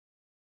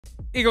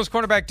Eagles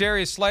cornerback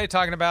Darius Slay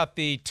talking about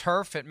the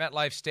turf at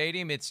MetLife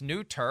Stadium. It's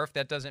new turf.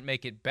 That doesn't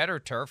make it better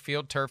turf.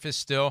 Field turf is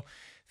still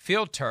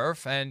field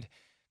turf, and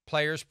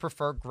players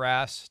prefer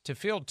grass to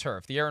field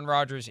turf. The Aaron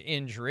Rodgers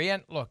injury,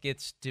 and look,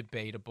 it's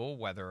debatable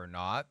whether or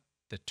not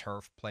the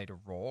turf played a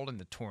role in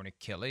the torn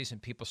Achilles, and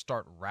people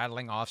start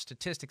rattling off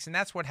statistics, and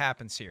that's what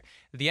happens here.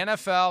 The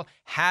NFL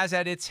has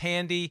at its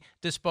handy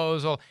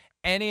disposal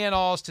any and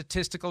all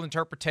statistical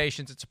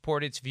interpretations that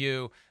support its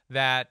view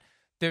that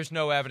there's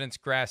no evidence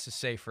grass is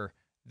safer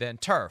than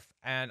turf,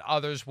 and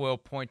others will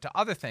point to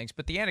other things,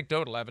 but the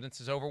anecdotal evidence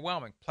is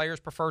overwhelming. Players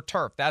prefer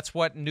turf. That's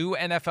what new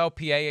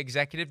NFLPA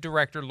Executive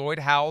Director Lloyd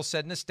Howell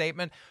said in a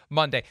statement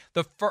Monday,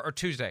 or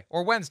Tuesday,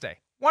 or Wednesday.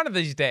 One of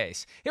these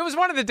days. It was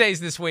one of the days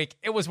this week.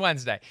 It was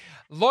Wednesday.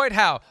 Lloyd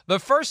Howell, the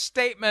first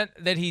statement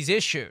that he's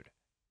issued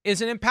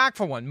is an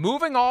impactful one.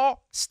 Moving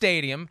all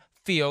stadium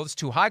fields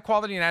to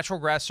high-quality natural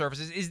grass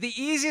surfaces is the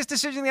easiest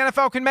decision the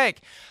NFL can make.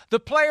 The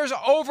players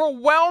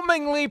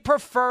overwhelmingly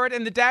prefer it,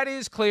 and the data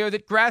is clear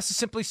that grass is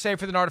simply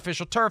safer than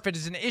artificial turf. It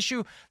is an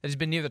issue that has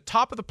been near the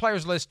top of the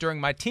players' list during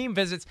my team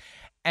visits,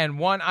 and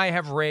one I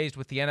have raised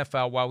with the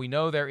NFL. While we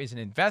know there is an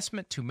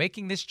investment to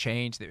making this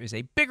change, there is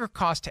a bigger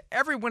cost to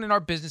everyone in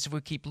our business if we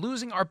keep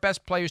losing our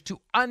best players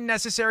to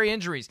unnecessary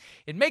injuries.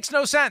 It makes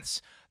no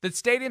sense that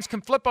stadiums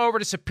can flip over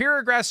to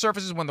superior grass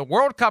surfaces when the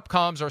World Cup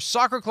comes or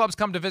soccer clubs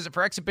come to visit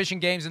for exhibition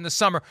games in the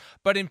summer,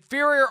 but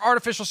inferior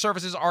artificial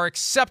surfaces are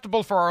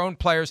acceptable for our own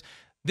players.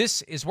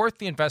 This is worth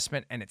the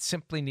investment, and it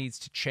simply needs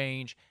to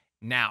change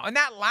now. And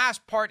that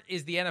last part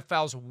is the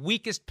NFL's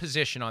weakest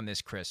position on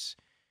this, Chris.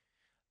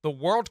 The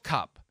World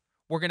Cup.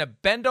 We're going to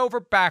bend over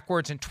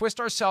backwards and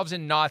twist ourselves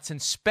in knots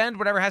and spend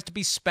whatever has to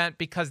be spent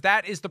because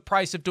that is the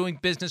price of doing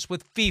business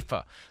with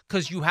FIFA,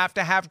 because you have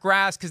to have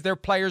grass because their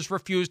players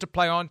refuse to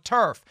play on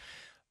turf.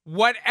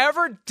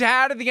 Whatever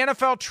data the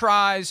NFL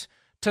tries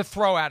to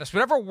throw at us,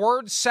 whatever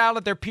word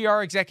salad their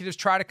PR executives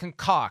try to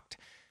concoct,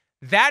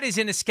 that is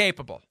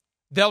inescapable.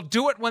 They'll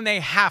do it when they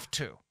have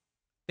to.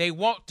 They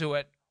won't do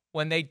it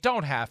when they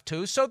don't have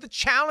to. So the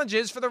challenge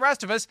is for the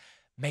rest of us,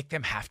 make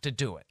them have to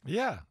do it.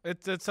 Yeah,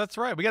 that's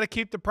right. We got to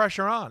keep the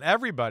pressure on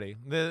everybody.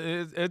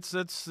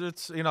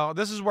 It's you know,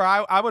 this is where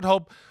I would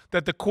hope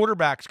that the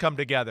quarterbacks come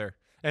together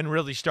and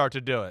really start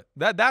to do it.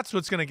 That's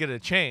what's going to get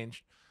it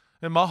changed.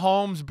 And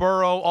Mahomes,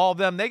 Burrow, all of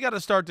them, they got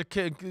to start to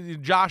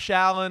kick. Josh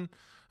Allen,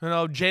 you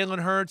know,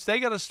 Jalen Hurts, they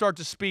got to start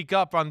to speak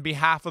up on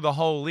behalf of the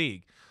whole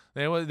league.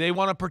 They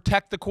want to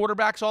protect the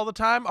quarterbacks all the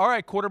time. All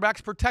right,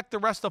 quarterbacks, protect the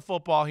rest of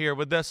football here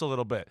with this a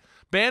little bit.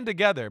 Band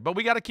together, but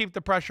we got to keep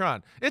the pressure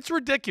on. It's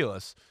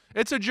ridiculous.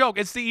 It's a joke.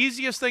 It's the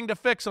easiest thing to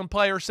fix on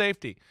player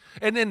safety.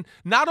 And then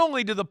not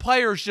only do the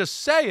players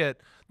just say it,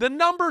 the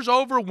numbers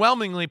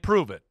overwhelmingly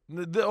prove it.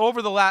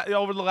 Over the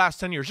last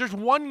 10 years, there's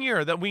 1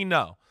 year that we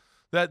know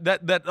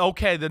that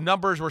okay, the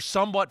numbers were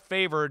somewhat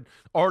favored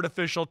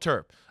artificial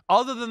turf.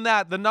 Other than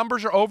that, the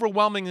numbers are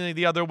overwhelmingly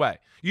the other way.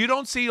 You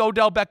don't see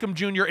Odell Beckham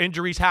Jr.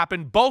 injuries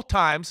happen both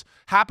times,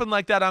 happen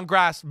like that on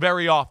grass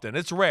very often.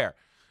 It's rare.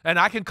 And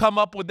I can come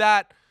up with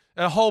that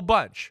a whole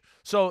bunch.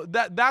 So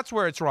that's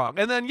where it's wrong.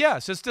 And then,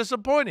 yes, it's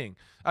disappointing.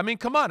 I mean,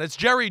 come on. It's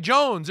Jerry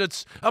Jones.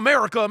 It's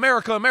America,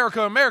 America,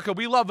 America, America.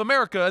 We love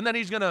America. And then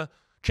he's going to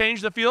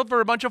change the field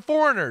for a bunch of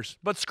foreigners.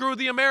 But screw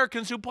the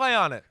Americans who play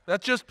on it.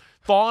 That's just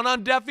falling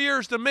on deaf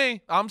ears to me.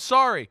 I'm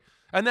sorry.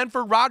 And then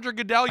for Roger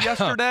Goodell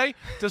yesterday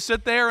to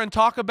sit there and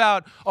talk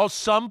about, oh,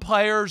 some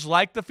players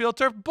like the field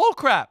turf.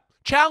 Bullcrap.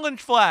 Challenge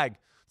flag.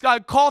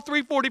 Call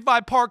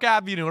 345 Park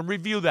Avenue and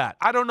review that.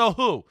 I don't know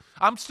who.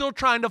 I'm still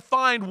trying to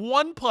find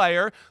one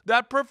player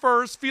that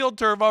prefers field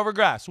turf over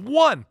grass.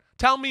 One.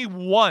 Tell me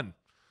one.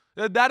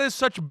 That is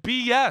such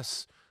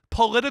BS.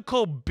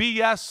 Political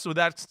BS with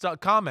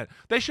that comment.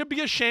 They should be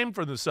ashamed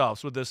for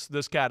themselves with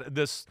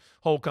this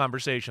whole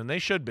conversation. They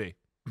should be.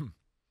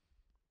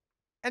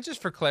 And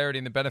just for clarity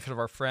and the benefit of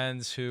our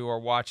friends who are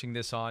watching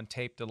this on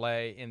tape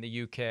delay in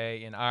the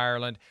UK, in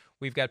Ireland,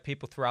 we've got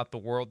people throughout the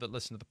world that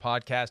listen to the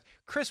podcast.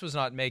 Chris was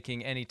not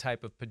making any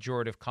type of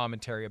pejorative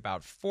commentary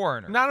about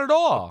foreigners. Not at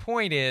all. The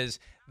point is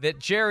that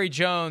Jerry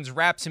Jones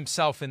wraps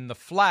himself in the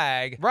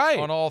flag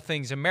on all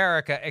things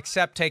America,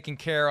 except taking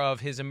care of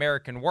his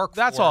American workforce.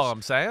 That's all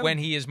I'm saying. When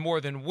he is more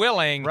than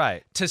willing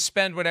to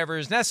spend whatever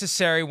is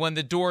necessary when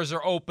the doors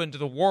are open to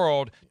the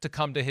world to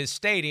come to his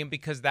stadium,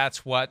 because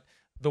that's what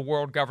the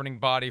world governing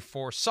body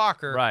for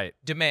soccer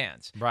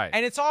demands.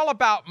 And it's all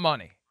about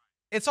money.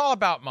 It's all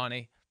about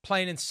money,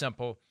 plain and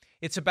simple.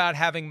 It's about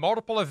having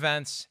multiple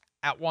events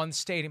at one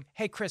stadium.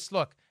 Hey, Chris,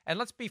 look, and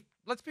let's be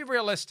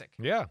realistic.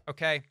 Yeah.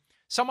 Okay?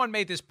 Someone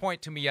made this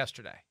point to me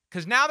yesterday,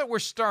 because now that we're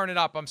stirring it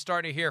up, I'm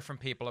starting to hear from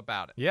people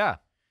about it. Yeah.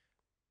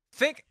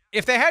 Think,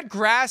 if they had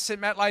grass at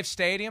MetLife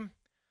Stadium,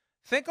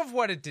 think of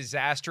what a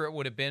disaster it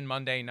would have been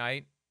Monday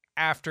night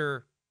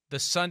after the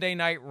Sunday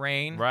night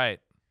rain.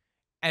 Right.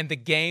 And the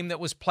game that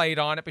was played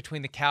on it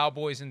between the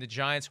Cowboys and the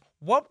Giants.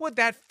 What would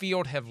that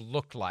field have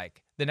looked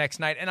like the next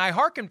night? And I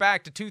hearken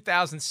back to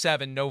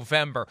 2007,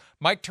 November.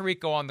 Mike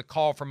Tirico on the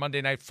call for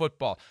Monday Night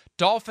Football.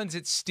 Dolphins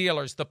at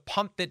Steelers, the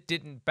punt that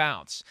didn't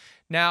bounce.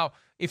 Now,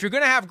 if you're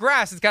going to have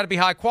grass, it's got to be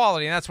high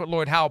quality, and that's what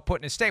Lloyd Howell put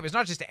in his statement. It's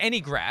not just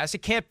any grass.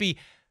 It can't be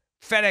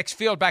FedEx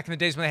Field back in the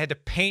days when they had to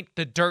paint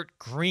the dirt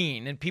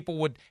green and people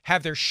would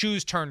have their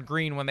shoes turned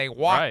green when they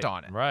walked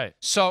on it. Right.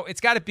 So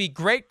it's got to be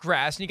great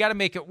grass, and you got to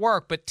make it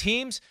work. But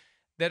teams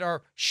that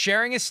are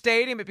sharing a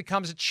stadium, it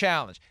becomes a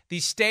challenge.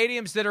 These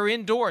stadiums that are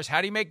indoors,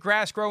 how do you make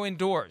grass grow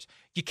indoors?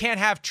 You can't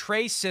have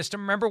tray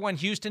system. Remember when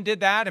Houston did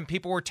that and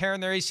people were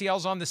tearing their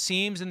ACLs on the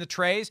seams and the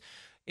trays?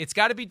 It's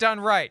got to be done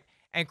right.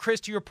 And Chris,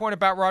 to your point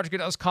about Roger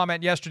Goodell's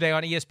comment yesterday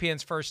on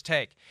ESPN's First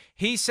Take,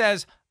 he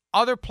says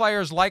other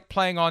players like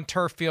playing on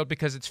turf field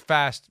because it's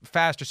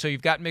faster, so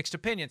you've got mixed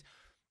opinions.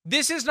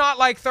 This is not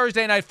like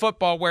Thursday Night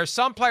Football where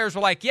some players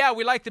were like, yeah,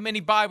 we like the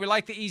mini bye, we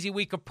like the easy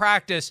week of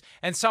practice,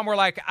 and some were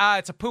like,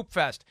 it's a poop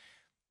fest.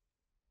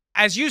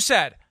 As you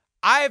said,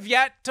 I have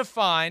yet to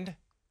find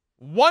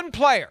one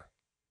player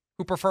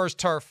who prefers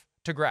turf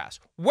to grass.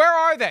 Where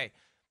are they?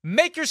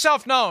 Make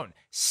yourself known.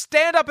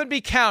 Stand up and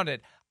be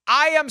counted.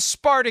 I am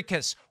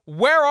Spartacus.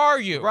 Where are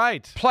you?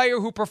 Right. Player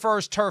who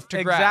prefers turf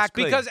to grass.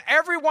 Exactly. Because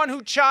everyone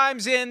who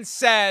chimes in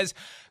says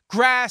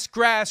grass,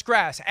 grass,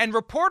 grass. And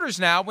reporters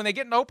now, when they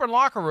get in open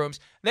locker rooms,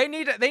 they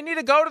need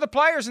to go to the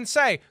players and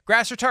say,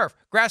 grass or turf,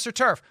 grass or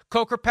turf,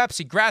 Coke or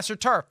Pepsi, grass or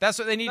turf. That's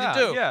what they need to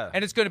do. Yeah.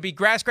 And it's going to be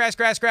grass, grass,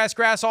 grass, grass,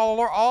 grass, all.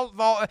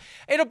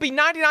 It'll be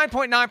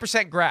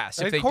 99.9% grass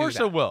if they do that. Of course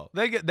it will.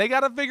 They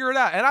got to figure it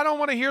out. And I don't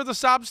want to hear the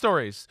sob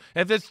stories.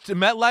 If it's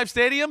MetLife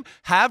Stadium,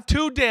 have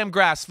 2 damn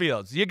grass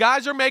fields. You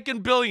guys are making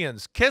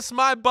billions. Kiss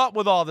my butt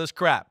with all this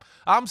crap.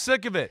 I'm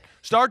sick of it.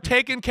 Start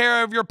taking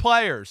care of your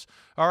players.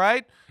 All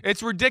right?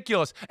 It's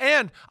ridiculous.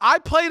 And I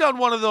played on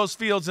one of those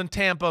fields in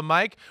Tampa,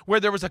 Mike, where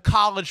there was a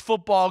college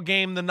football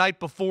game the night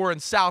before in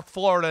South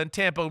Florida in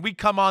Tampa. We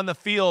come on the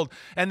field,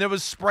 and there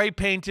was spray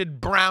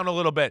painted brown a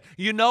little bit.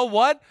 You know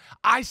what?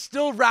 I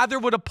still rather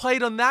would have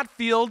played on that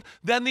field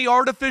than the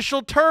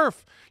artificial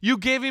turf. You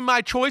gave me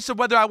my choice of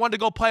whether I wanted to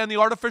go play on the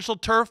artificial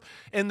turf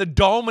in the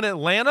Dome in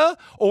Atlanta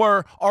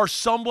or our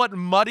somewhat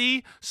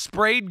muddy,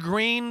 sprayed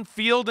green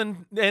field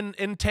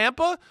in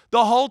Tampa.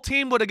 The whole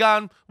team would have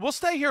gone, we'll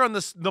stay here on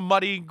the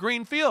muddy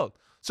green field.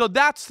 So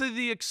that's to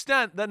the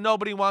extent that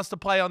nobody wants to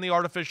play on the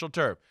artificial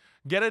turf.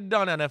 Get it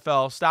done,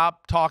 NFL.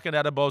 Stop talking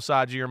out of both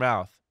sides of your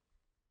mouth.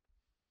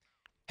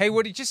 Hey,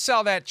 Woody, just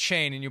sell that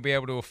chain and you'll be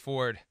able to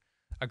afford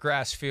a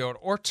grass field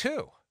or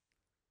 2.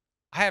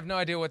 I have no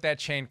idea what that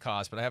chain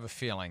costs, but I have a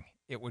feeling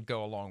it would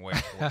go a long way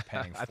toward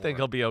paying for I think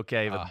he'll be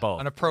okay with both.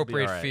 An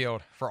appropriate right.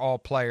 field for all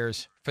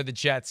players for the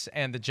Jets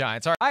and the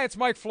Giants. All right. Hi, it's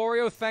Mike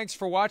Florio. Thanks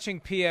for watching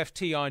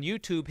PFT on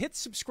YouTube. Hit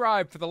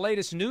subscribe for the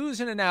latest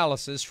news and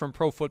analysis from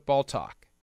Pro Football Talk.